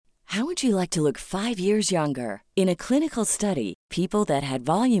How would you like to look 5 years younger? In a clinical study, people that had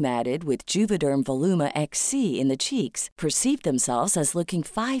volume added with Juvederm Voluma XC in the cheeks perceived themselves as looking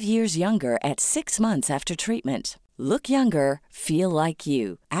 5 years younger at 6 months after treatment. Look younger, feel like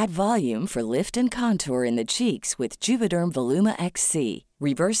you. Add volume for lift and contour in the cheeks with Juvederm Voluma XC.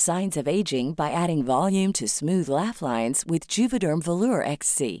 Reverse signs of aging by adding volume to smooth laugh lines with Juvederm Volure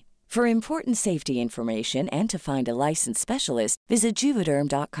XC. For important safety information and to find a licensed specialist, visit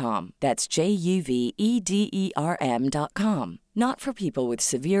Juvederm.com. That's JUVEDERM.com. Not for people with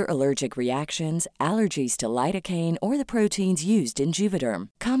severe allergic reactions, allergies to lidocaine, or the proteins used in Juvederm.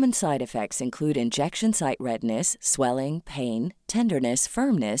 Common side effects include injection site redness, swelling, pain, tenderness,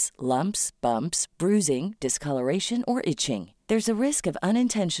 firmness, lumps, bumps, bruising, discoloration, or itching. There's a risk of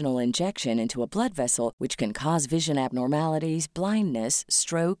unintentional injection into a blood vessel, which can cause vision abnormalities, blindness,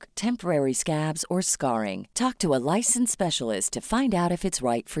 stroke, temporary scabs, or scarring. Talk to a licensed specialist to find out if it's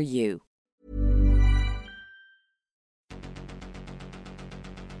right for you.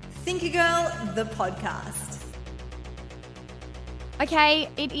 Thinker Girl, the podcast. Okay,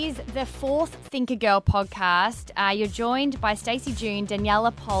 it is the fourth Thinker Girl podcast. You're joined by Stacey June,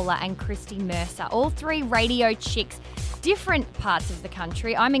 Daniela Pola, and Christy Mercer. All three radio chicks, different parts of the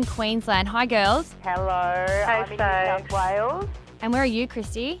country. I'm in Queensland. Hi, girls. Hello, I'm in New South Wales. And where are you,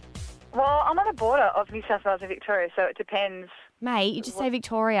 Christy? Well, I'm on the border of New South Wales and Victoria, so it depends. Mate, you just say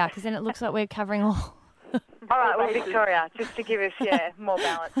Victoria, because then it looks like we're covering all. All right, well, Victoria, just to give us, more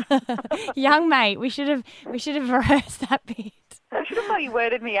balance. Young mate, we should have rehearsed that bit. I should have thought you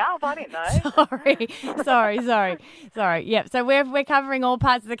worded me up. I didn't know. Sorry. Yep. So we're covering all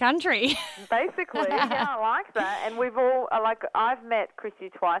parts of the country. Basically, yeah, I like that. And we've all I've met Christy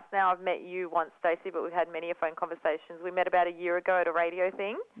twice now. I've met you once, Stacey, but we've had many phone conversations. We met about a year ago at a radio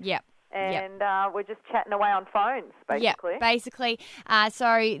thing. Yep. And we're just chatting away on phones, basically. Yeah, basically.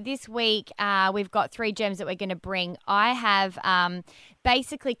 So this week we've got three gems that we're going to bring. I have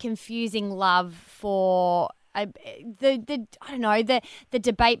basically confusing love for the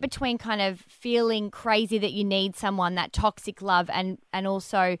debate between kind of feeling crazy that you need someone, that toxic love, and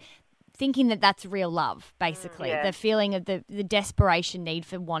also thinking that that's real love, basically. The feeling of the desperation need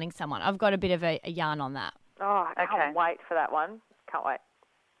for wanting someone. I've got a bit of a yarn on that. Oh, I can't wait for that one. Can't wait.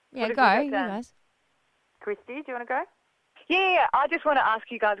 Yeah, go. You guys. Christy, do you want to go? Yeah, I just want to ask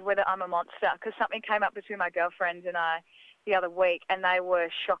you guys whether I'm a monster, because something came up between my girlfriends and I the other week, and they were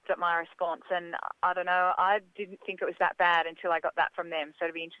shocked at my response. And I don't know, I didn't think it was that bad until I got that from them. So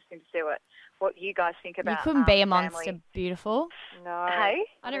it'd be interesting to see what you guys think about. You couldn't be a monster, family. Beautiful. No. Hey?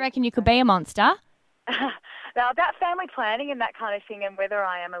 I don't reckon you could be a monster. Now, about family planning and that kind of thing, and whether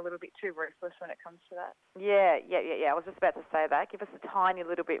I am a little bit too ruthless when it comes to that. Yeah. I was just about to say that. Give us a tiny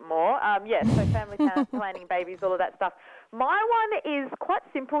little bit more. So family planning, babies, all of that stuff. My one is quite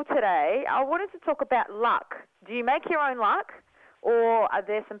simple today. I wanted to talk about luck. Do you make your own luck, or are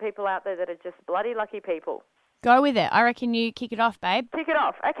there some people out there that are just bloody lucky people? Go with it. I reckon you kick it off, babe. Kick it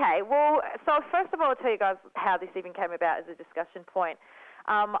off. Okay. Well, so first of all, I'll tell you guys how this even came about as a discussion point.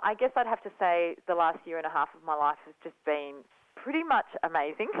 I guess I'd have to say the last year and a half of my life has just been pretty much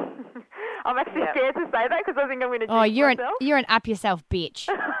amazing. I'm actually scared to say that because I think I'm going to jinx myself. You're an up yourself bitch.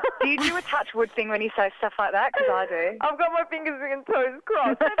 Do you do a touch wood thing when you say stuff like that? Because I do. I've got my fingers and toes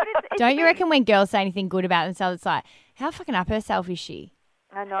crossed. Don't you reckon when girls say anything good about themselves, it's like, how fucking up herself is she?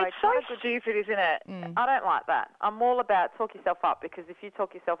 I know. It's so stupid, isn't it? I don't like that. I'm all about talk yourself up, because if you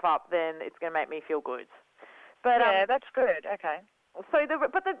talk yourself up, then it's going to make me feel good. But yeah, that's good. Okay. So,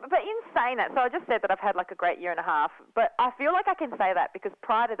 but in saying that, so I just said that I've had like a great year and a half, but I feel like I can say that because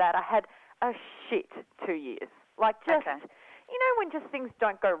prior to that I had a shit 2 years. Like just, you know, when just things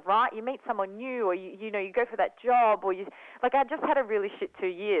don't go right, you meet someone new, or you go for that job, or I just had a really shit 2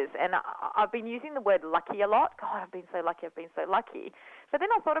 years, and I've been using the word lucky a lot. God, I've been so lucky. But then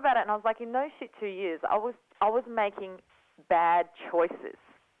I thought about it, and I was like, in those shit 2 years, I was making bad choices.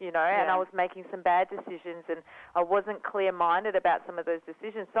 And I was making some bad decisions, and I wasn't clear-minded about some of those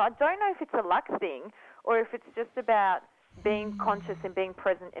decisions. So I don't know if it's a luck thing or if it's just about being conscious and being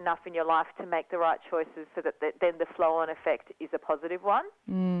present enough in your life to make the right choices so that then the flow-on effect is a positive one.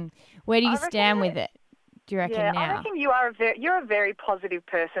 Where do you stand with it, do you reckon now? I reckon you're a very positive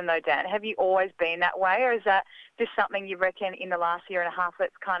person, though, Dan. Have you always been that way, or is that just something you reckon in the last year and a half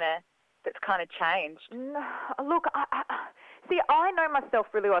that's kind of changed? No, look, See, I know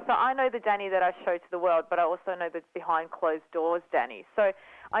myself really well. So I know the Danny that I show to the world, but I also know the behind closed doors Danny. So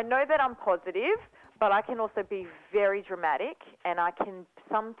I know that I'm positive, but I can also be very dramatic, and I can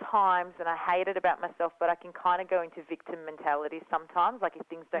sometimes, and I hate it about myself, but I can kind of go into victim mentality sometimes, like if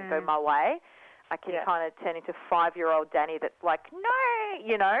things don't go my way. I can kind of turn into 5-year-old Danny that's like,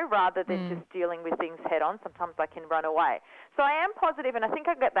 no, rather than just dealing with things head on. Sometimes I can run away. So I am positive, and I think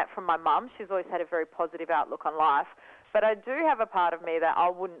I get that from my mum. She's always had a very positive outlook on life. But I do have a part of me that I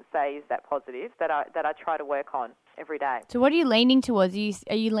wouldn't say is that positive, that I try to work on every day. So what are you leaning towards?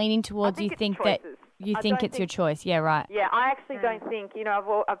 Are you leaning towards you think that you think it's your choice? Yeah, right. Yeah, I actually don't think,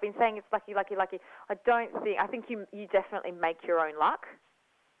 I've been saying it's lucky. I think you definitely make your own luck.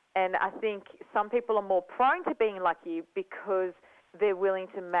 And I think some people are more prone to being lucky because they're willing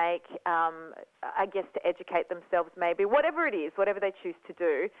to make, to educate themselves maybe, whatever it is, whatever they choose to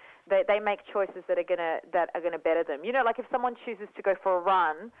do, they make choices that are gonna better them. Like if someone chooses to go for a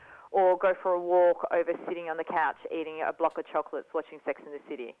run or go for a walk over sitting on the couch eating a block of chocolates watching Sex and the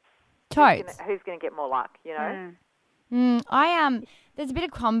City. Totes. Who's gonna get more luck, There's a bit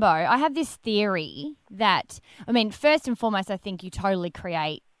of combo. I have this theory that, first and foremost, I think you totally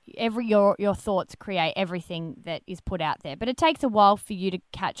create your thoughts create everything that is put out there. But it takes a while for you to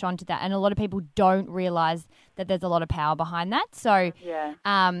catch on to that, and a lot of people don't realise that there's a lot of power behind that. So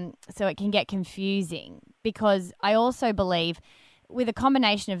so it can get confusing, because I also believe with a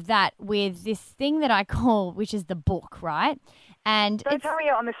combination of that with this thing that I call, which is the book, right? And don't tell me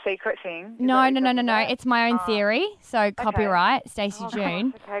you're on the secret thing. No. It's my own theory. So copyright, Stacey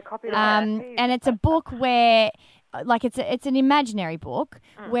June. Okay, copyright. And it's a book where, it's an imaginary book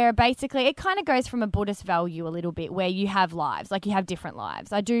where basically it kind of goes from a Buddhist value a little bit, where you have lives, like you have different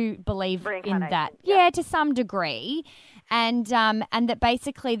lives. I do believe in that, to some degree, and that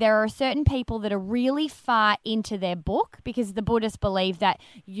basically there are certain people that are really far into their book, because the Buddhists believe that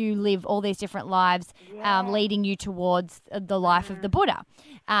you live all these different lives, leading you towards the life of the Buddha.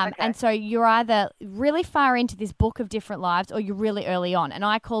 And so you're either really far into this book of different lives, or you're really early on. And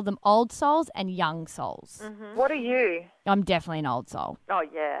I call them old souls and young souls. Mm-hmm. What are you? I'm definitely an old soul. Oh,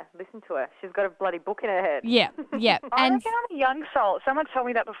 yeah. Listen to her. She's got a bloody book in her head. Yeah. I reckon I'm a young soul. Someone told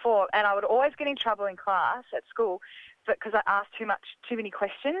me that before, and I would always get in trouble in class at school because I asked too many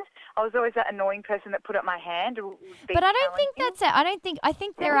questions. I was always that annoying person that put up my hand. But I don't think that's it. I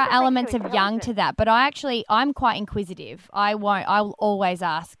think there are elements of young to that, but I'm quite inquisitive. I'll always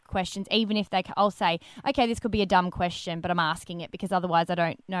ask questions, even if I'll say, okay, this could be a dumb question, but I'm asking it because otherwise I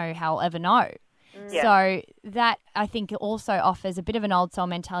don't know how I'll ever know. Yeah. So that, I think, also offers a bit of an old soul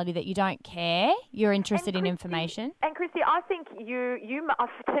mentality that you don't care. You're interested in information. And Christy, I think you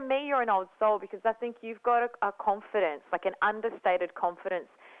to me, you're an old soul, because I think you've got a confidence, like an understated confidence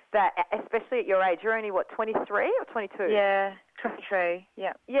that, especially at your age, you're only, 23 or 22? Yeah, 23,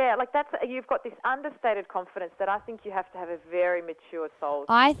 yeah. Yeah, you've got this understated confidence that I think you have to have a very mature soul.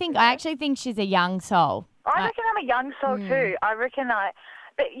 I actually think she's a young soul. I reckon I'm a young soul too. I reckon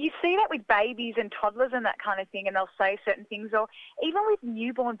But you see that with babies and toddlers and that kind of thing, and they'll say certain things. Or even with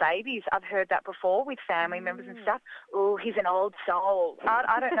newborn babies, I've heard that before with family members and stuff. Oh, he's an old soul.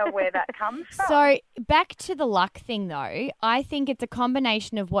 I don't know where that comes from. So back to the luck thing, though, I think it's a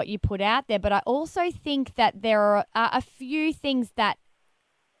combination of what you put out there, but I also think that there are a few things that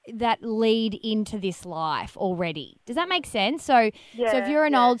lead into this life already. Does that make sense? So if you're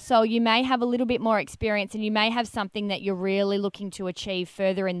an old soul, you may have a little bit more experience, and you may have something that you're really looking to achieve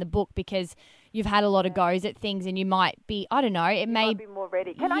further in the book because you've had a lot of goes at things, and you might be, I don't know, it may be more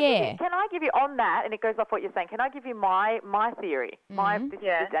ready. Can I give you on that, and it goes off what you're saying, can I give you my theory, this is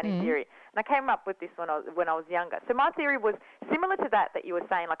the Danny theory? And I came up with this when I was younger. So my theory was similar to that you were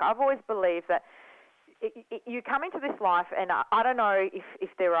saying. Like, I've always believed that you come into this life, and I don't know if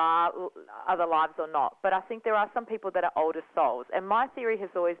there are other lives or not, but I think there are some people that are older souls. And my theory has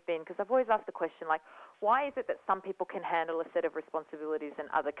always been, because I've always asked the question, like, why is it that some people can handle a set of responsibilities and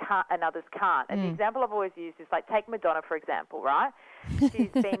others can't? And the example I've always used is, like, take Madonna, for example, right?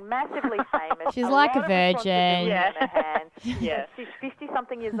 She's been massively famous. She's like a virgin. Yeah. In her hands. Yeah. She's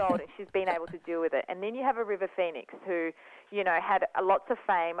 50-something years old, and she's been able to deal with it. And then you have a River Phoenix who, had lots of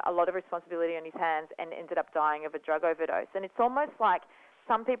fame, a lot of responsibility on his hands, and ended up dying of a drug overdose. And it's almost like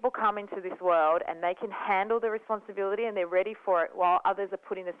some people come into this world and they can handle the responsibility and they're ready for it, while others are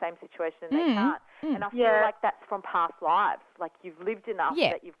put in the same situation and they can't. And I feel like that's from past lives. Like, you've lived enough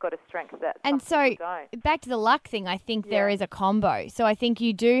that you've got a strength that some people don't. Back to the luck thing, I think there is a combo. So I think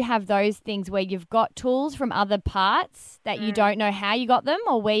you do have those things where you've got tools from other parts that you don't know how you got them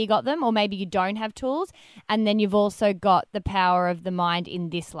or where you got them, or maybe you don't have tools. And then you've also got the power of the mind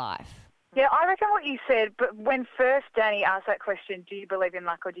in this life. Yeah, I reckon what you said, but when first Danny asked that question, do you believe in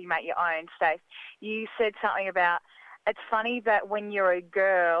luck or do you make your own, Stacey, you said something about, it's funny that when you're a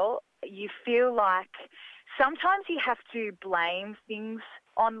girl, you feel like sometimes you have to blame things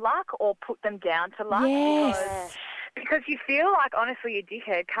on luck or put them down to luck. Yes. Because you feel like, honestly, a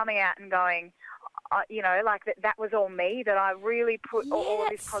dickhead coming out and going, like that was all me, that I really put all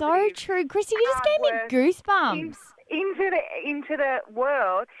this that's positive. so true. Chrissy, you just gave me goosebumps. Into the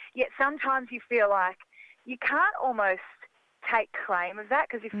world, yet sometimes you feel like you can't almost take claim of that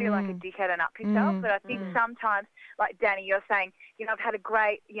because you feel like a dickhead and up yourself. But I think sometimes, like Danny, you're saying, I've had a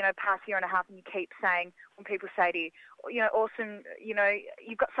great, past year and a half, and you keep saying, when people say to you, awesome,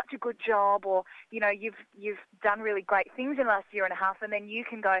 you've got such a good job, or, you've done really great things in the last year and a half, and then you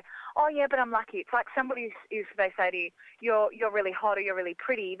can go, oh yeah, but I'm lucky. It's like somebody if they say to you, you're really hot or you're really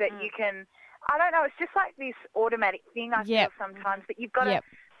pretty, that you can, I don't know, it's just like this automatic thing I feel sometimes that you've got to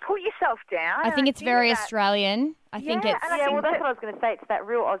put yourself down. I think it's very Australian. I think it's... well, that's what I was going to say. It's that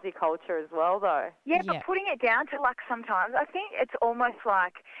real Aussie culture as well, though. Yeah, but putting it down to luck sometimes, I think it's almost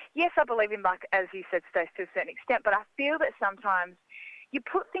like, yes, I believe in luck, as you said, Stace, to a certain extent, but I feel that sometimes you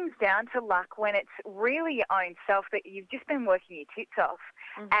put things down to luck when it's really your own self, that you've just been working your tits off.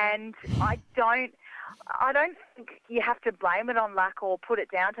 And I don't think you have to blame it on luck or put it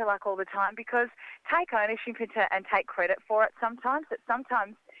down to luck all the time, because take ownership and take credit for it sometimes. But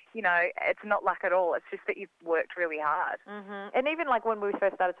sometimes, it's not luck at all. It's just that you've worked really hard. And even like when we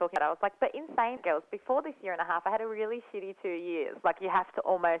first started talking about it, I was like, but insane girls, before this year and a half, I had a really shitty 2 years. Like, you have to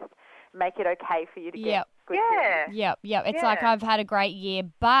almost make it okay for you to get good things. Yep. It's like, I've had a great year,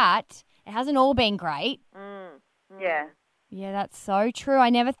 but it hasn't all been great. Yeah. Yeah, that's so true. I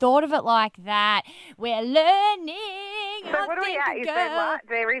never thought of it like that. We're learning. So what are we at? Is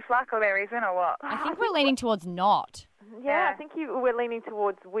there is luck or there isn't, or what? I think we're leaning towards not. Yeah, I think we're leaning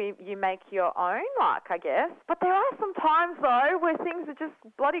towards you make your own luck, I guess. But there are some times, though, where things are just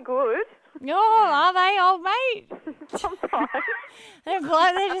bloody good. Oh, are they, old mate? Sometimes. They're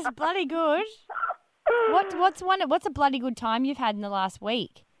just bloody good. What's a bloody good time you've had in the last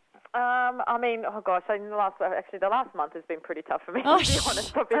week? I mean, oh gosh, the last month has been pretty tough for me, to be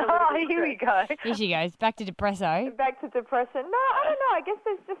honest. Here we go. Here she goes, back to depresso. Back to depression. No, I don't know. I guess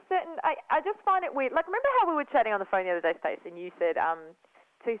there's just certain, I just find it weird. Like, remember how we were chatting on the phone the other day, Stacey, and you said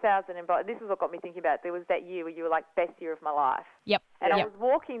 2000, and this is what got me thinking about it. There was that year where you were like, best year of my life. Yep. And I was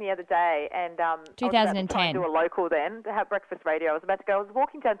walking the other day, and 2010. I was about to try and do a local then, to have breakfast radio. I was about to go. I was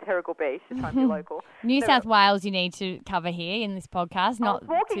walking down Terrigal Beach to try and do local. New South Wales you need to cover here in this podcast. I was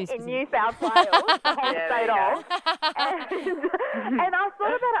walking in New South Wales, the whole state of. And I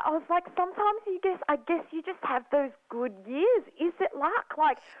thought about it. I was like, sometimes I guess you just have those good years. Is it luck?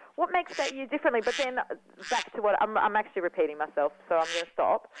 Like, what makes that year differently? But then back to what I'm actually repeating myself, so I'm going to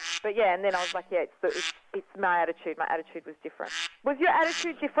stop. But yeah, and then I was like, yeah, it's my attitude. My attitude was different. Was your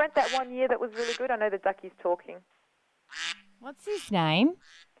attitude different that one year that was really good? I know the ducky's talking. What's his name?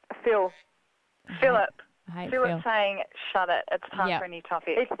 Phil. Philip. Philip saying, shut it. It's time for a new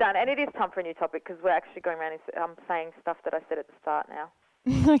topic. It's done, and it is time for a new topic because we're actually going around and saying stuff that I said at the start now.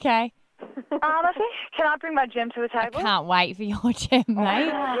 Okay. Can I bring my gem to the table? I can't wait for your gem, mate.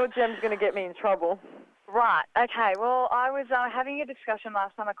 Your gem's going to get me in trouble. Right. Okay. Well, I was having a discussion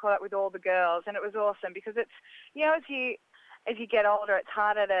last time I caught up with all the girls, and it was awesome because it's, as you get older, it's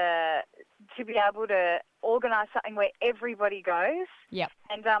harder to be able to organise something where everybody goes. Yep.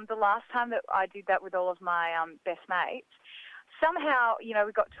 And the last time that I did that with all of my best mates, somehow,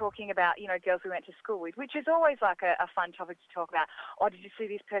 we got talking about, girls we went to school with, which is always like a fun topic to talk about. Oh, did you see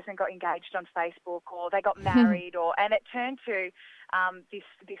this person got engaged on Facebook, or they got married, and it turned to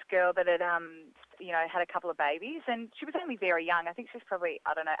this girl that had, had a couple of babies, and she was only very young. I think she was probably,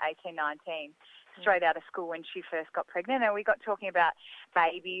 18, 19, straight out of school when she first got pregnant, and we got talking about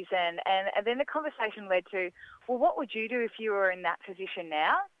babies, and then the conversation led to, well, what would you do if you were in that position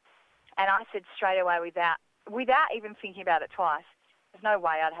now? And I said straight away, without even thinking about it twice, there's no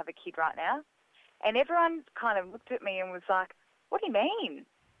way I'd have a kid right now. And everyone kind of looked at me and was like, what do you mean?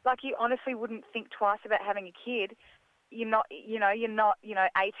 Like, you honestly wouldn't think twice about having a kid. You're not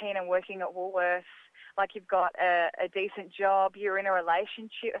 18 and working at Woolworths. Like, you've got a decent job. You're in a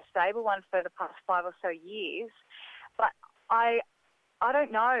relationship, a stable one for the past 5 or so years. But I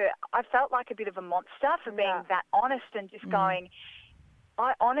don't know. I felt like a bit of a monster for being that honest and just going,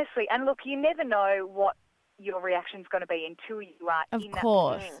 I honestly, and look, you never know what your reaction's going to be until you are in that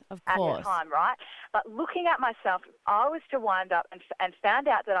position at the time, right? But looking at myself, if I was to wind up and found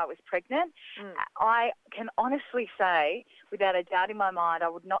out that I was pregnant, I can honestly say, without a doubt in my mind, I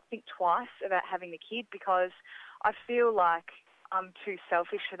would not think twice about having the kid, because I feel like I'm too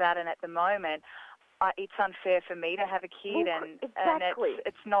selfish for that, and at the moment, it's unfair for me to have a kid, and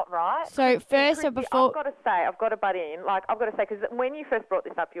it's not right. So first, before... I've got to butt in. Like, I've got to say, because when you first brought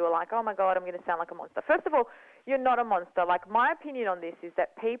this up, you were like, oh my God, I'm going to sound like a monster. First of all, you're not a monster. Like, my opinion on this is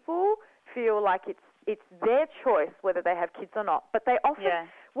that people feel like it's their choice whether they have kids or not. But they often,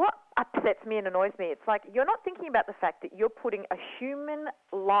 what upsets me and annoys me, it's like you're not thinking about the fact that you're putting a human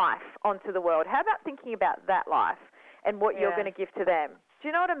life onto the world. How about thinking about that life and what you're going to give to them? Do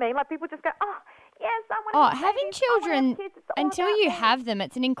you know what I mean? Like people just go, oh, yes, I want to have having babies, children, kids, until you have them,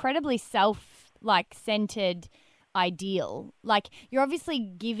 it's an incredibly centered ideal. Like you're obviously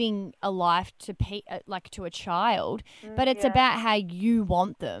giving a life to to a child, but it's about how you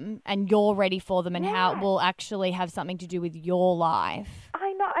want them and you're ready for them and how it will actually have something to do with your life.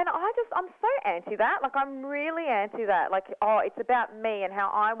 I know, and I'm so anti that. Like I'm really anti that. Like, oh, it's about me and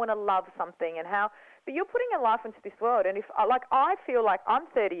how I want to love something and how. But you're putting a life into this world, and I feel like I'm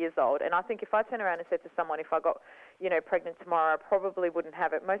 30 years old, and I think if I turn around and said to someone, if I got, pregnant tomorrow, I probably wouldn't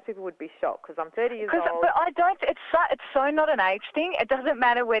have it. Most people would be shocked because I'm 30 years old. But I don't. It's so not an age thing. It doesn't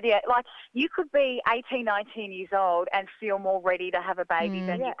matter whether you could be 18, 19 years old and feel more ready to have a baby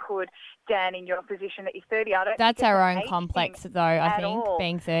than you could, Dan, in your position that you're 30. I don't. That's our own complex, though. I think all.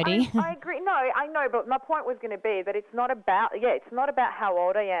 being 30. I agree. No, I know, but my point was going to be that it's not about how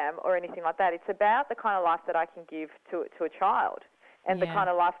old I am or anything like that. It's about the kind of life that I can give to a child and the kind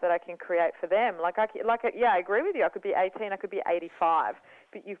of life that I can create for them. I agree with you. I could be 18, I could be 85,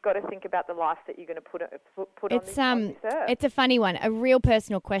 but you've got to think about the life that you're going to put on this earth. It's a funny one, a real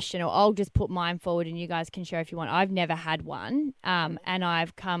personal question, or I'll just put mine forward and you guys can share if you want. I've never had one, and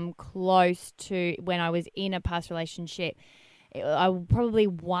I've come close to when I was in a past relationship. I probably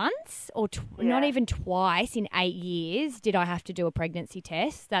once or not even twice in 8 years did I have to do a pregnancy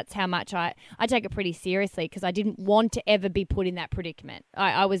test. That's how much I take it pretty seriously because I didn't want to ever be put in that predicament.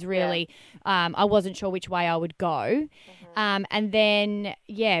 I was really, I wasn't sure which way I would go. And then,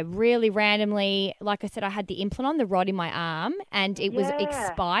 really randomly, like I said, I had the implant on, the rod in my arm, and it was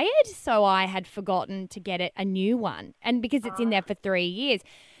expired. So I had forgotten to get a new one. And because it's in there for 3 years.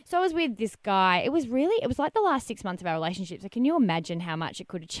 So I was with this guy. It was like the last 6 months of our relationship. So can you imagine how much it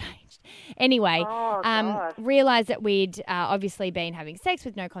could have changed? Anyway, realised that we'd obviously been having sex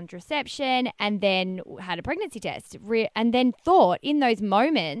with no contraception and then had a pregnancy test. And then thought in those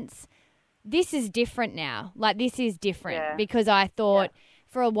moments, this is different now. Like this is different because I thought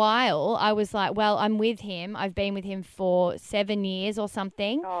for a while I was like, well, I'm with him. I've been with him for 7 years or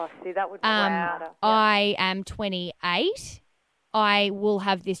something. Oh, see, that would be harder. I am 28. I will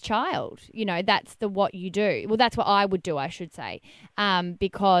have this child. That's what you do. Well, that's what I would do, I should say,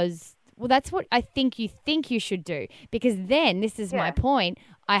 because that's what I think you should do. Because then, this is my point,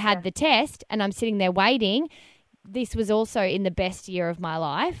 I had the test and I'm sitting there waiting. This was also in the best year of my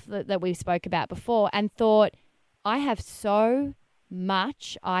life that we spoke about before and thought, I have so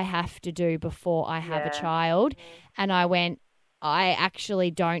much I have to do before I have a child. And I went, I actually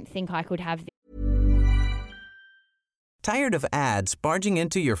don't think I could have this. Tired of ads barging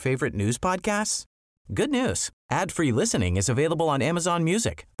into your favorite news podcasts? Good news. Ad-free listening is available on Amazon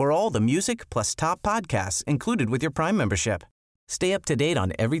Music for all the music plus top podcasts included with your Prime membership. Stay up to date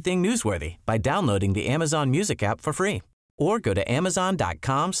on everything newsworthy by downloading the Amazon Music app for free or go to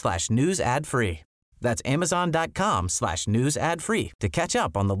amazon.com/news ad free. That's amazon.com/news ad free to catch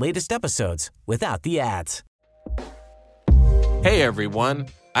up on the latest episodes without the ads. Hey everyone,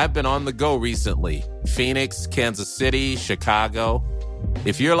 I've been on the go recently. Phoenix, Kansas City, Chicago.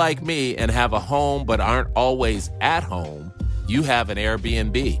 If you're like me and have a home but aren't always at home, you have an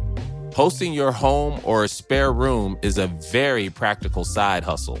Airbnb. Hosting your home or a spare room is a very practical side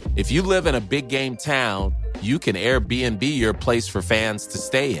hustle. If you live in a big game town, you can Airbnb your place for fans to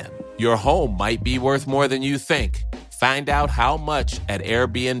stay in. Your home might be worth more than you think. Find out how much at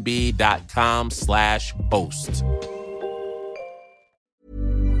airbnb.com/host.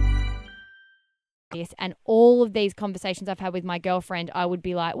 And all of these conversations I've had with my girlfriend, I would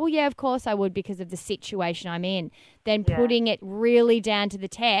be like, well, yeah, of course I would because of the situation I'm in. Then putting it really down to the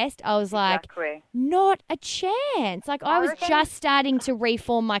test, I was like, not a chance. Like I was just starting to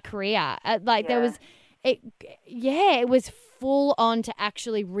reform my career. There was, it was full on to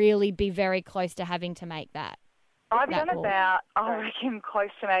actually really be very close to having to make that. I've done about, I reckon, close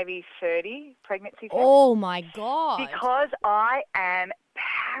to maybe 30 pregnancy tests. Oh, my God. Because I am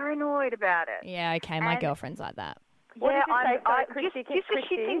paranoid about it. Yeah, okay, my girlfriend's like that. Yeah, just for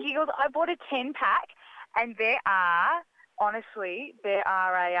shits and giggles, I bought a 10-pack, and there are I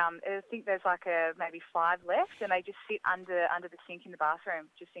think there's maybe 5 left, and they just sit under the sink in the bathroom,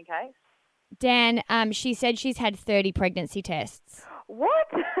 just in case. Dan, she said she's had 30 pregnancy tests. What?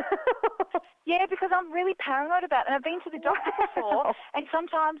 Yeah, because I'm really paranoid about it. And I've been to the doctor before, and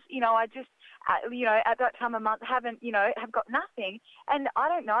sometimes, I just, at that time of month have got nothing. And I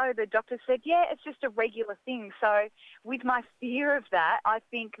don't know, the doctor said, it's just a regular thing. So with my fear of that, I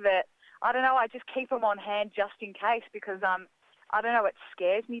think that, I don't know, I just keep them on hand just in case because I don't know, it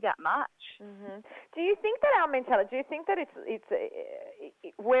scares me that much. Mm-hmm. Do you think that our mentality? Do you think that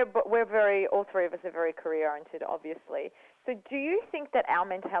we're very, all three of us are very career oriented, obviously. So do you think that our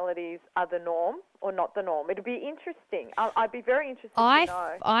mentalities are the norm or not the norm? It'd be interesting. I'd be very interested to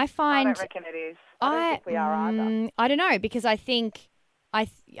know. I find. I don't reckon it is. I don't think we are either. I don't know, because I think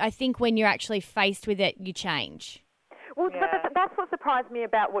when you're actually faced with it, you change. Well, but that's what surprised me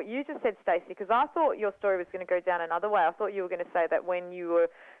about what you just said, Stacey, because I thought your story was going to go down another way. I thought you were going to say that when you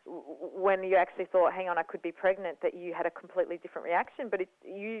actually thought, hang on, I could be pregnant, that you had a completely different reaction, but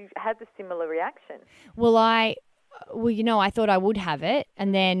you had the similar reaction. Well, I thought I would have it,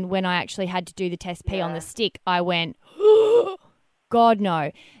 and then when I actually had to do the test pee on the stick, I went, God,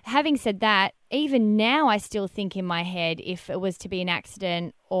 no. Having said that, even now I still think in my head, if it was to be an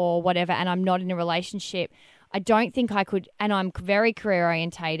accident or whatever, and I'm not in a relationship, I don't think I could, and I'm very career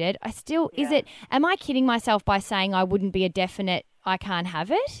orientated. Am I kidding myself by saying I wouldn't be a definite, I can't have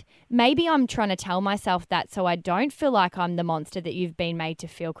it? Maybe I'm trying to tell myself that so I don't feel like I'm the monster that you've been made to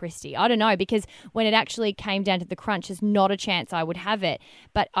feel, Christy. I don't know, because when it actually came down to the crunch, there's not a chance I would have it.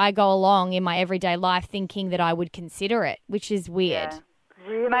 But I go along in my everyday life thinking that I would consider it, which is weird. Yeah.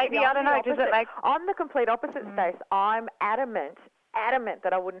 Really? Maybe, I don't know, does it make... I'm the complete opposite, Stace. I'm adamant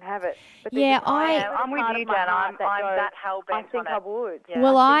that I wouldn't have it. But I'm with you, Dan. I'm that hell-bent on it. I think I would. Yeah.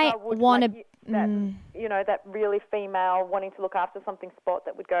 Well, I want to... that really female wanting to look after something spot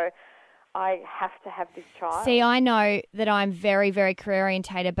that would go, I have to have this child. See, I know that I'm very, very career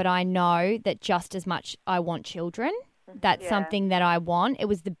orientated, but I know that just as much I want children. That's something that I want. It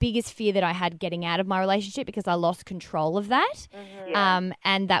was the biggest fear that I had getting out of my relationship because I lost control of that.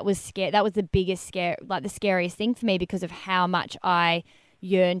 And that was That was the biggest scare, like the scariest thing for me, because of how much I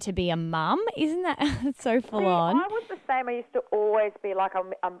yearn to be a mum. Isn't that so full on? I was the same. I used to always be like,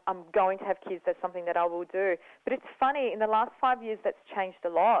 I'm going to have kids. That's something that I will do. But it's funny, in the last 5 years, that's changed a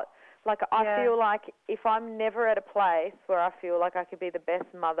lot. Like, I feel like if I'm never at a place where I feel like I could be the best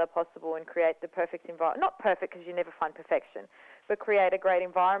mother possible and create the perfect environment, not perfect because you never find perfection, but create a great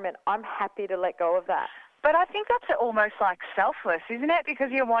environment, I'm happy to let go of that. But I think that's almost like selfless, isn't it?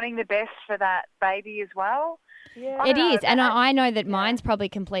 Because you're wanting the best for that baby as well. Yeah. It is, and I know that mine's probably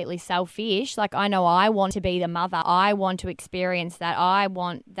completely selfish. Like, I know I want to be the mother. I want to experience that. I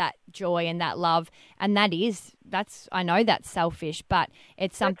want that joy and that love, and I know that's selfish, but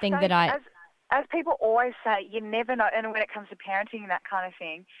it's something that As people always say, you never know, and when it comes to parenting and that kind of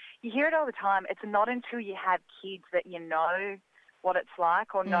thing, you hear it all the time. It's not until you have kids that you know what it's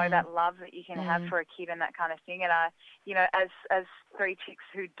like, or know that love that you can have for a kid and that kind of thing. And as three chicks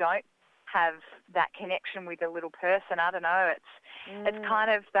who don't have that connection with a little person, I don't know, it's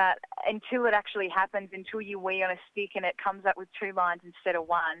kind of that until it actually happens, until you wee on a stick and it comes up with two lines instead of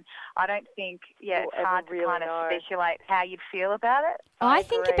one, I don't think, it's hard to kind of speculate how you'd feel about it. I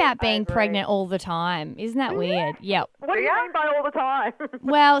think about being pregnant all the time. Isn't that weird? Yep. What do you mean by all the time?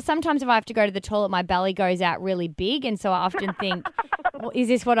 Well, sometimes if I have to go to the toilet, my belly goes out really big, and so I often think, well, is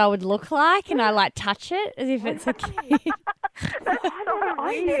this what I would look like? And I touch it as if it's a kid. That's so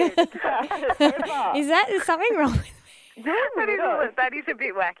weird. Is something wrong with me? That is a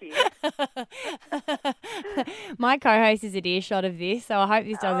bit wacky. My co-host is at earshot of this, so I hope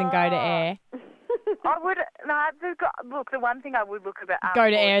this doesn't go to air. I would look. The one thing I would look about go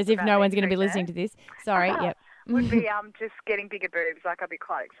to air as if no one's going to be listening to this. Sorry. Yep. Would be just getting bigger boobs. Like, I'd be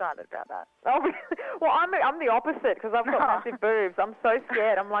quite excited about that. Well, I'm the opposite because I've got massive boobs. I'm so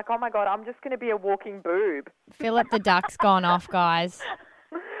scared. I'm like, oh my God, I'm just going to be a walking boob. Philip the duck's gone off, guys.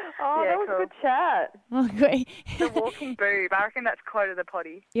 Oh, that was a good chat. The walking boob. I reckon that's quote of the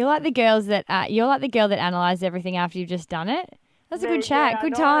potty. You're like the girl that analysed everything after you've just done it. That's a good chat.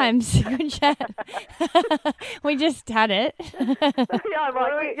 Good times. Good chat. We just had it. That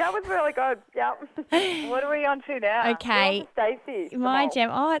was really good. Yeah. What are we on to now? Okay. Stacey. My gem.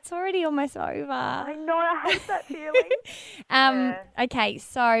 Oh, it's already almost over. I know. I hate that feeling. Okay.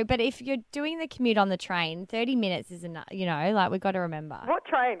 So, but if you're doing the commute on the train, 30 minutes is enough. We've got to remember. What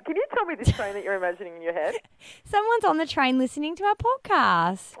train? Can you tell me this train that you're imagining in your head? Someone's on the train listening to our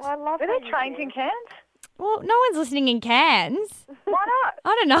podcast. Oh, I love it. Are there trains in Cairns? Well, no one's listening in Cairns. Why not?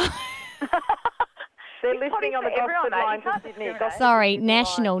 I don't know. They're listening on the Gosford line to Sydney. Sorry,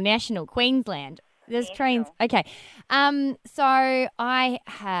 national, Queensland. There's trains. Okay. So I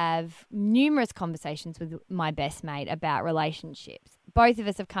have numerous conversations with my best mate about relationships. Both of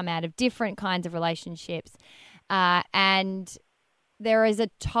us have come out of different kinds of relationships. And there is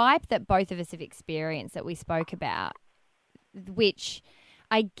a type that both of us have experienced that we spoke about, which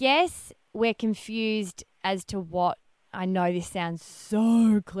I guess we're confused as to what, I know this sounds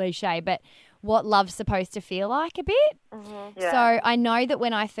so cliche, but what love's supposed to feel like a bit. Mm-hmm. Yeah. So I know that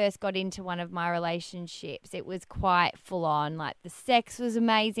when I first got into one of my relationships, it was quite full on. Like the sex was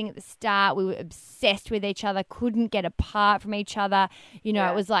amazing at the start. We were obsessed with each other, couldn't get apart from each other. You know,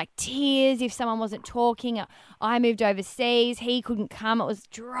 it was like tears if someone wasn't talking. I moved overseas. He couldn't come. It was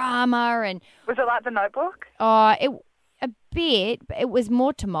drama. And Was it like The Notebook? a bit, but it was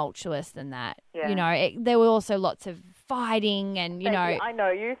more tumultuous than that. Yeah. You know, there were also lots of fighting and, you know. I know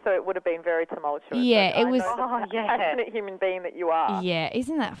you, so it would have been very tumultuous. Yeah, Like, it I was- know the passionate human being that you are. Yeah,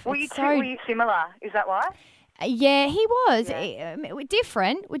 isn't that Were it's you similar? Is that why? Yeah, he was. Yeah. We're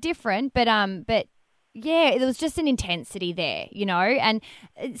different, but yeah, there was just an intensity there, you know. And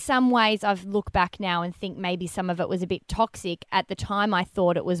in some ways, I've looked back now and think maybe some of it was a bit toxic. At the time, I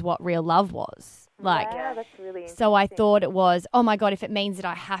thought it was what real love was. Like, yeah, that's really interesting. so I thought it was, oh my God, if it means that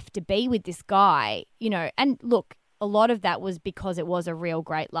I have to be with this guy, you know. And look, a lot of that was because it was a real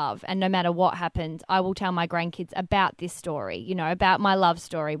great love. And no matter what happens, I will tell my grandkids about this story, you know, about my love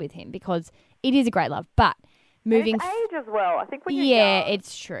story with him, because it is a great love. But moving and it's age as well. I think when you're yeah, young,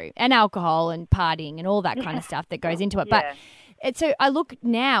 it's true. And alcohol and partying and all that kind of stuff that goes into it. But so I look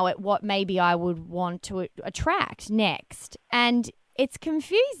now at what maybe I would want to attract next. And it's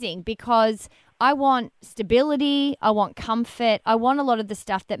confusing because I want stability, I want comfort, I want a lot of the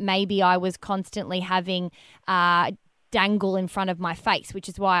stuff that maybe I was constantly having dangle in front of my face, which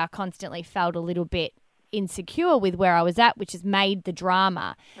is why I constantly felt a little bit insecure with where I was at, which has made the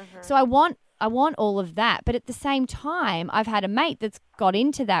drama. So I want all of that. But at the same time, I've had a mate that's got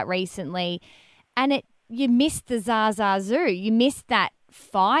into that recently, and you miss the zoo. You miss that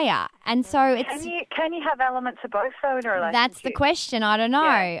fire. And so it's... Can you have elements of both, though, in a relationship? That's the question. I don't know.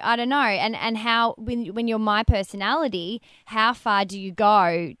 Yeah. I don't know. And how, when you're my personality, how far do you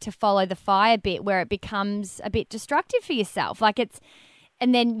go to follow the fire bit where it becomes a bit destructive for yourself? Like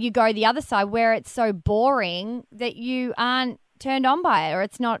and then you go the other side where it's so boring that you aren't turned on by it, or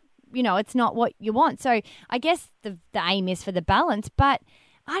it's not, you know, it's not what you want. So I guess the aim is for the balance, but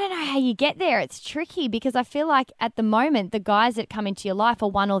I don't know how you get there. It's tricky because I feel like at the moment the guys that come into your life are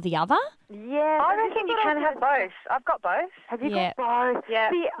one or the other. Yeah, I reckon you can have both. I've got both. Have you Yeah. got both?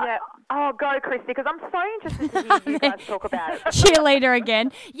 Yeah, See, yeah. Oh, go, Christy, because I'm so interested to hear you guys talk about it. Cheerleader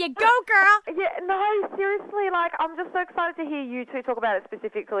again. Yeah, go girl. Yeah, no, seriously, like, I'm just so excited to hear you two talk about it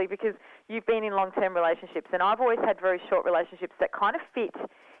specifically because you've been in long-term relationships, and I've always had very short relationships that kind of fit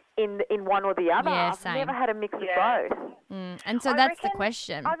in one or the other. Yeah, I've same. never had a mix of both. And so I that's the reckon-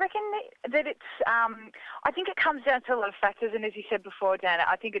 question. I reckon that it's, I think it comes down to a lot of factors, and as you said before, Dan,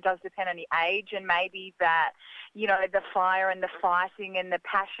 I think it does depend on the age, and maybe that, you know, the fire and the fighting and the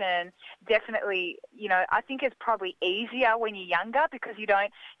passion definitely, you know, I think it's probably easier when you're younger because you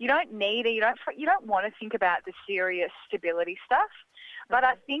don't need it, you don't want to think about the serious stability stuff. But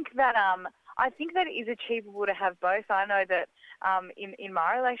I think that it is achievable to have both. I know that in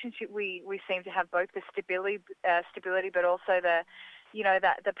my relationship we seem to have both the stability, but also the, you know,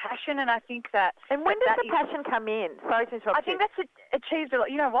 the passion. And I think that. And when does the passion come in? Sorry to interrupt I think that's achieved a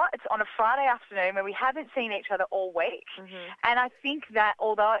lot. You know what? It's on a Friday afternoon when we haven't seen each other all week, and I think that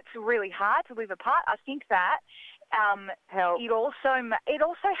although it's really hard to live apart, I think that. It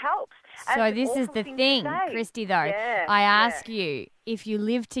also helps. So And this it's is an the awful thing, to say. Christy, though. Yeah, I ask you, if you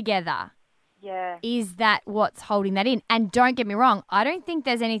live together, is that what's holding that in? And don't get me wrong, I don't think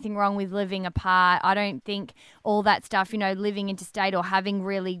there's anything wrong with living apart. I don't think all that stuff, you know, living interstate or having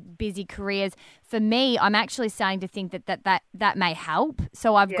really busy careers. For me, I'm actually starting to think that may help.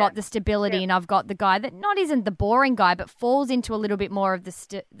 So I've got the stability and I've got the guy that isn't the boring guy, but falls into a little bit more of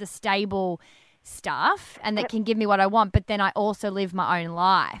the stable stuff and that can give me what I want, but then I also live my own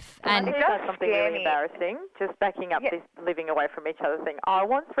life. And I think that's something really embarrassing, just backing up this living away from each other thing. I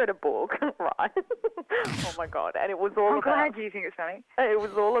once read a book, right? Oh, my God. And it was all about... glad you think it's funny. It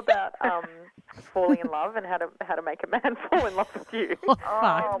was all about falling in love and how to make a man fall in love with you.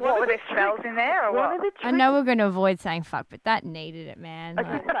 Oh, what were there spells in there or One what? of the I know we're going to avoid saying fuck, but that needed it, man.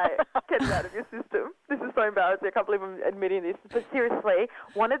 Okay, get it out of your system. This is so embarrassing. I can't believe I'm admitting this. But seriously,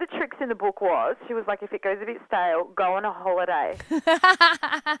 one of the tricks in the book was, she was like, if it goes a bit stale, go on a holiday.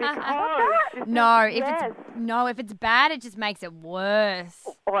 If it's bad, it just makes it worse.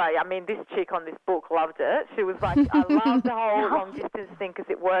 Well, I mean, this chick on this book loved it. She was like, I love the whole long distance thing because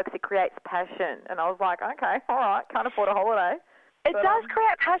it works, it creates passion. And I was like, okay, all right, can't afford a holiday. It does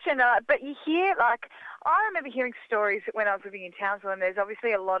create passion, but you hear, like, I remember hearing stories when I was living in Townsville, and there's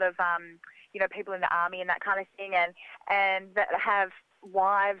obviously a lot of, you know, people in the army and that kind of thing, and that have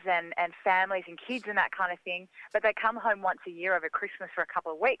wives and families and kids and that kind of thing, but they come home once a year over Christmas for a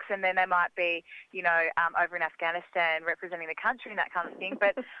couple of weeks, and then they might be, over in Afghanistan representing the country and that kind of thing.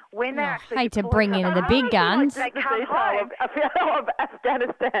 But when they're actually hate to bring in the big guns. They come home of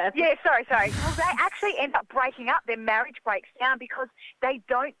Afghanistan. Yeah, sorry. Well, they actually end up breaking up. Their marriage breaks down because they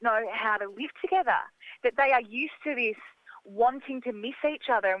don't know how to live together. That they are used to this wanting to miss each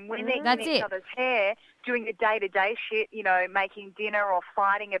other, and when they're in each other's hair, doing the day-to-day shit, making dinner or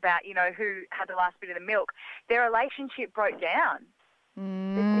fighting about, who had the last bit of the milk, their relationship broke down.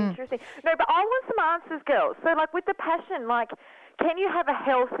 It's interesting. No, but I want some answers, girls. So, with the passion, can you have a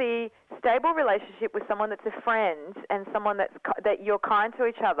healthy, stable relationship with someone that's a friend and someone that you're kind to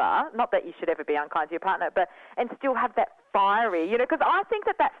each other? Not that you should ever be unkind to your partner, and still have that fiery, because I think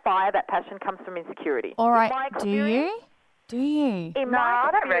that fire, that passion comes from insecurity. All right, do you? In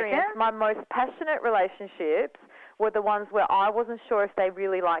my experience, my most passionate relationships were the ones where I wasn't sure if they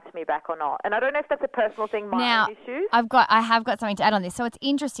really liked me back or not. And I don't know if that's a personal thing, my own issues. I have got something to add on this. So it's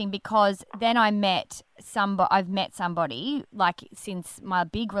interesting because then I've met somebody, since my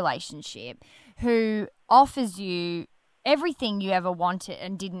big relationship, who offers you everything you ever wanted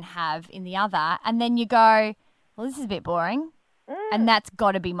and didn't have in the other. And then you go, well, this is a bit boring. And that's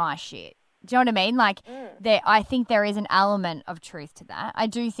got to be my shit. Do you know what I mean? I think there is an element of truth to that. I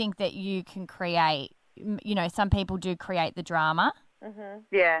do think that you can create, some people do create the drama. Mm-hmm.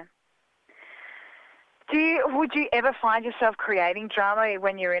 Yeah. Would you ever find yourself creating drama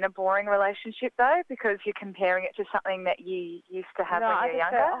when you're in a boring relationship, though, because you're comparing it to something that you used to have when you were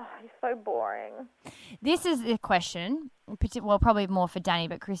younger? You're so boring. This is the question, well, probably more for Danny,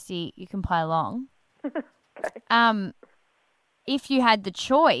 but Christy, you can play along. Okay. If you had the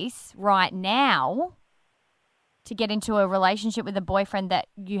choice right now to get into a relationship with a boyfriend that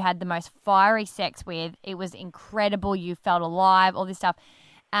you had the most fiery sex with, it was incredible, you felt alive, all this stuff,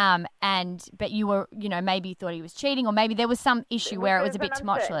 but you were, maybe you thought he was cheating, or maybe there was some issue where it was a bit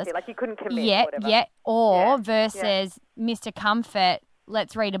tumultuous. Like you couldn't commit or whatever. Versus Mr. Comfort,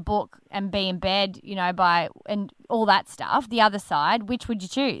 let's read a book and be in bed, and all that stuff. The other side, which would you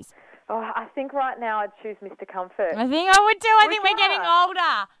choose? Oh, I think right now I'd choose Mr. Comfort. I think I would too. I think we're getting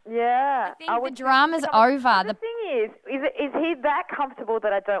older. Yeah. I think the drama's over. The thing is he that comfortable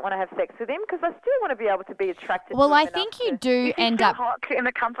that I don't want to have sex with him? Because I still want to be able to be attracted to him. Well, I think you do end up... hot? Can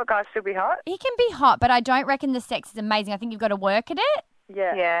the Comfort guy still be hot? He can be hot, but I don't reckon the sex is amazing. I think you've got to work at it.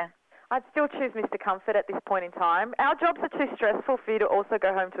 Yeah. I'd still choose Mr. Comfort at this point in time. Our jobs are too stressful for you to also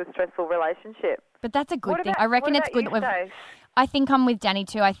go home to a stressful relationship. But that's a good thing. I reckon it's good that I think I'm with Danny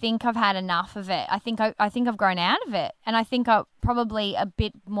too. I think I've had enough of it. I think I've grown out of it. And I think probably a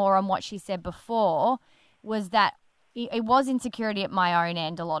bit more on what she said before was that it was insecurity at my own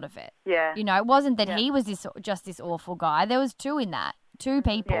end, a lot of it. Yeah. It wasn't that he was just this awful guy. There was two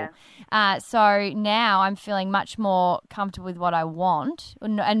people. Yeah. So now I'm feeling much more comfortable with what I want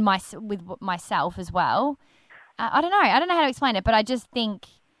and with myself as well. I don't know how to explain it, but I just think,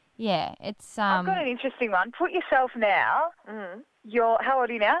 it's... I've got an interesting one. Put yourself now. How old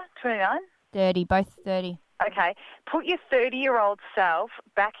are you now? 29? 30, both 30. Okay. Put your 30-year-old self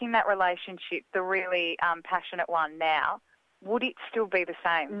back in that relationship, the really passionate one now. Would it still be the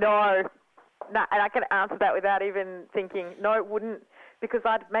same? No, and I can answer that without even thinking. No, it wouldn't, because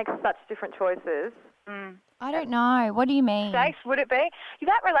I'd make such different choices. I don't know. What do you mean? Stace, would it be?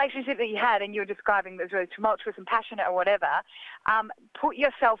 That relationship that you had and you were describing that was really tumultuous and passionate or whatever, put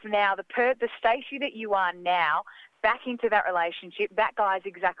yourself now, the Stacey that you are now, back into that relationship. That guy's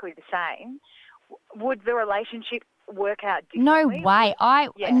exactly the same. Would the relationship work out differently? No way.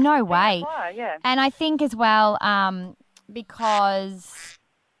 No way. Yeah. And I think as well, because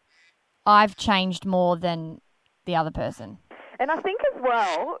I've changed more than the other person. And I think as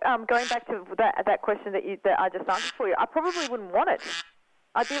well, going back to that question that I just answered for you, I probably wouldn't want it.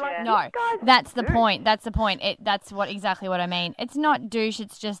 I'd be like, no, that's the point. That's the point. That's exactly what I mean. It's not douche.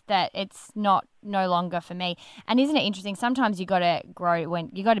 It's just that it's no longer for me. And isn't it interesting? Sometimes you got to grow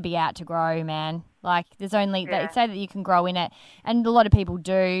you got to be out to grow, man. Like there's only they say that you can grow in it, and a lot of people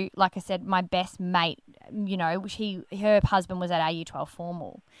do. Like I said, my best mate, her husband was at our Year 12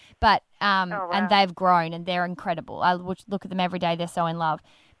 formal, but and they've grown and they're incredible. I look at them every day. They're so in love.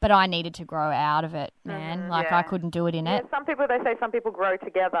 But I needed to grow out of it, man. I couldn't do it in it. Some people grow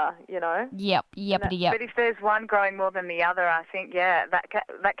together, Yep. But if there's one growing more than the other, I think,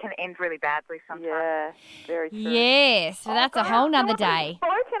 that can end really badly sometimes. Yeah, very true. Yes, so that's a whole nother day.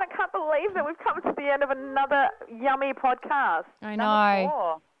 I can't believe that we've come to the end of another yummy podcast. I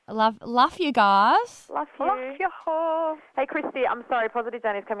know. Love you guys. Love you. Hey, Christy, I'm sorry, Positive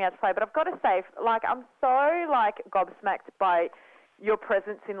Danny's coming out to play, but I've got to say, I'm so, gobsmacked by your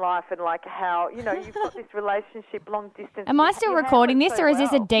presence in life and like how, you know, you've got this relationship long distance. Am I still recording this, or is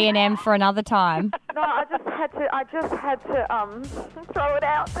this a D&M for another time? No, I just had to throw it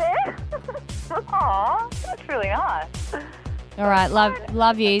out there. Aw, that's really nice. All right,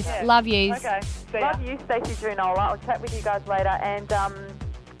 love yous. Yeah. Love yous. Okay, see ya. Love you, Stacey Drinola. I'll chat with you guys later. And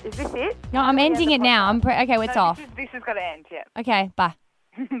is this it? No, I'm ending it now. Okay, it's No, off. This has got to end, yeah. Okay, bye.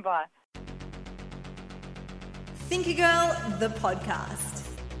 Bye. Thinker Girl, the podcast.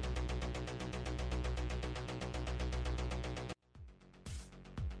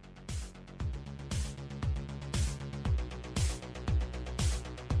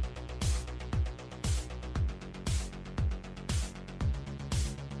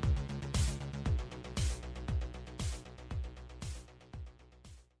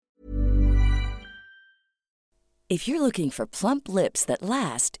 If you're looking for plump lips that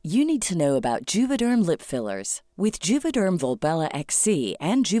last, you need to know about Juvederm lip fillers. With Juvederm Volbella XC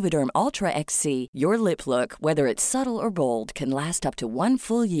and Juvederm Ultra XC, your lip look, whether it's subtle or bold, can last up to 1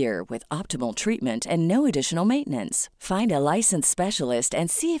 full year with optimal treatment and no additional maintenance. Find a licensed specialist and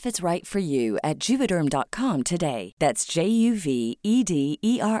see if it's right for you at Juvederm.com today. That's JUVEDERM.com.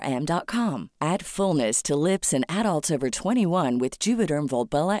 Add fullness to lips in adults over 21 with Juvederm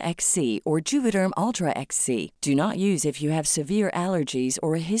Volbella XC or Juvederm Ultra XC. Do not use if you have severe allergies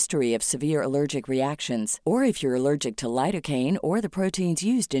or a history of severe allergic reactions, or if you're allergic to lidocaine or the proteins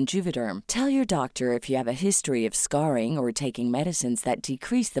used in Juvederm. Tell your doctor if you have a history of scarring or taking medicines that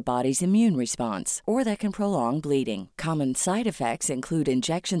decrease the body's immune response or that can prolong bleeding. Common side effects include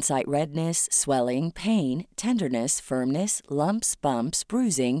injection site redness, swelling, pain, tenderness, firmness, lumps, bumps,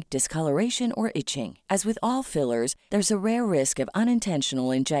 bruising, discoloration, or itching. As with all fillers, there's a rare risk of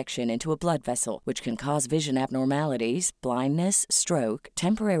unintentional injection into a blood vessel, which can cause vision abnormalities, blindness, stroke,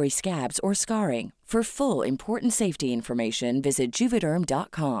 temporary scabs, or scarring. For full, important safety information, visit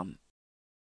Juvederm.com.